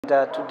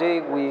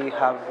Today we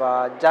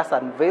have just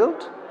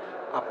unveiled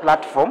a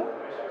platform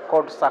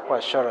called Sacco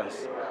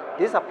Assurance.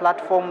 This is a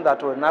platform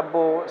that will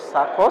enable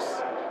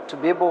SACCOs to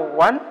be able,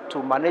 one,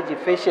 to manage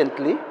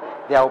efficiently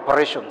their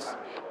operations.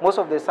 Most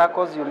of the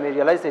SACCOs, you may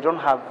realize they don't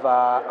have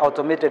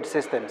automated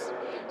systems.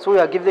 So we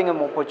are giving them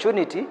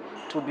opportunity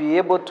to be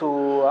able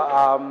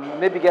to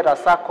maybe get a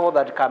SACCO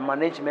that can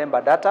manage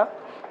member data,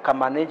 can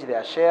manage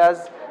their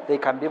shares, they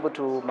can be able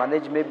to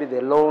manage maybe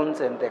the loans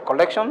and the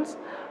collections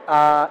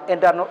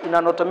and in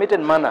an automated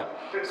manner.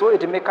 So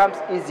it becomes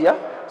easier.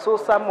 So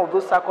some of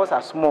those SACCOs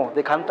are small.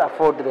 They can't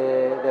afford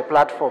the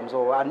platforms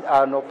or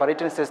an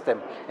operating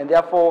system. And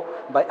therefore,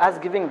 by us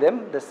giving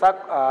them the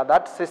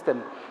that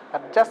system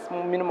at just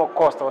minimal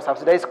cost or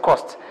subsidized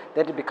cost,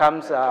 then it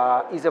becomes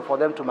easier for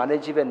them to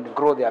manage even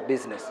grow their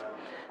business.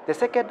 The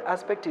second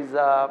aspect is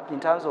in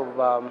terms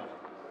of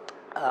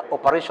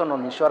operation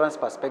on insurance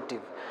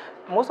perspective.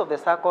 Most of the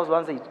SACCOs,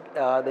 once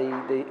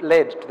they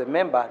led to the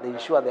member, they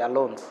insure their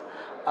loans.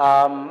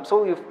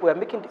 So if we are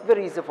making it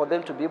very easy for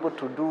them to be able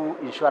to do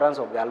insurance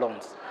of their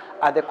loans.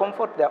 At the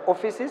comfort of their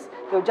offices,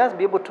 they'll just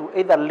be able to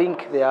either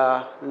link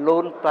their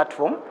loan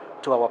platform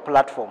to our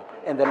platform,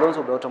 and the loans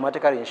will be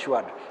automatically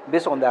insured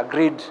based on the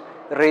agreed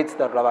rates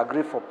that we have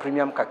agreed for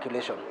premium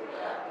calculation.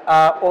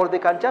 Or they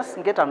can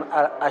just get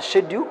a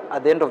schedule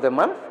at the end of the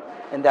month,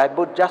 and they're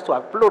able just to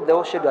upload the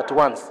whole schedule at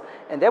once.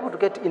 And they're able to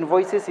get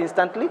invoices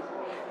instantly.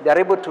 They're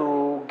able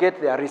to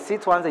get their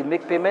receipts once they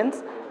make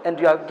payments, and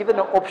you are given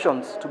the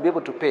options to be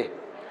able to pay.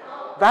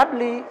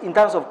 Thirdly, in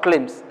terms of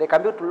claims, they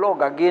can be able to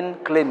log again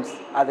claims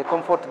at the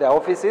comfort of their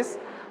offices,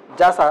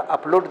 just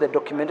upload the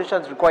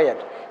documentation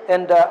required.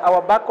 And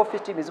our back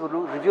office team is able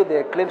to review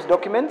the claims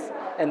documents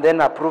and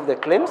then approve the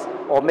claims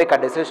or make a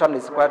decision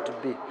is required to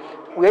be.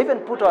 We even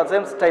put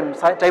ourselves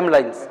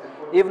timelines.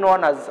 If no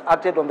one has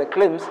acted on the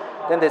claims,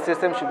 then the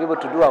system should be able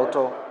to do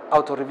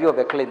auto review of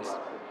the claims.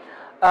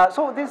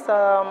 So this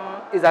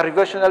is a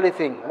reversionary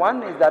thing.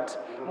 One is that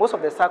most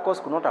of the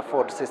SACCOs could not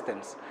afford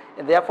systems.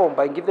 And therefore,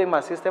 by giving them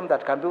a system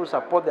that can be able to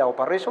support their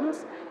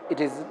operations,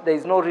 there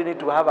is no need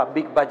to have a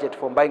big budget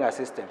for buying a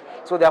system.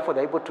 So therefore,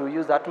 they're able to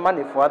use that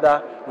money for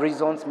other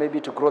reasons, maybe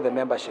to grow the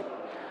membership.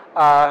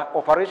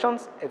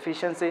 Operations,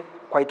 efficiency,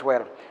 quite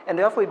well. And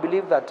therefore, we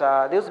believe that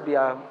this will be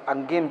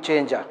a game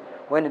changer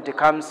when it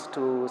comes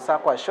to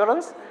Sacco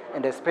Assurance,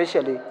 and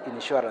especially in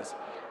insurance.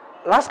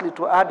 Lastly,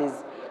 to add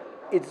is,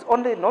 it's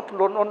only not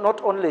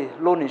only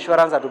loan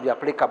insurance that will be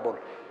applicable.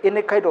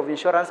 Any kind of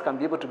insurance can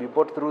be able to be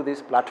bought through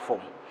this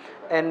platform.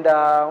 And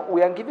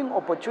we are giving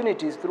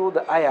opportunities through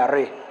the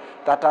IRA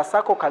that a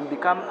SACCO can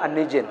become an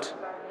agent.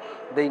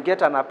 They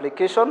get an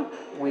application,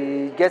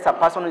 we get a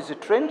person who is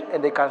trained,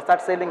 and they can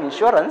start selling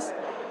insurance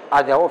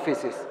at their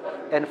offices.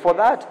 And for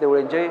that, they will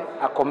enjoy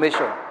a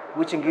commission,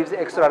 which gives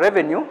extra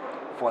revenue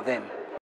for them.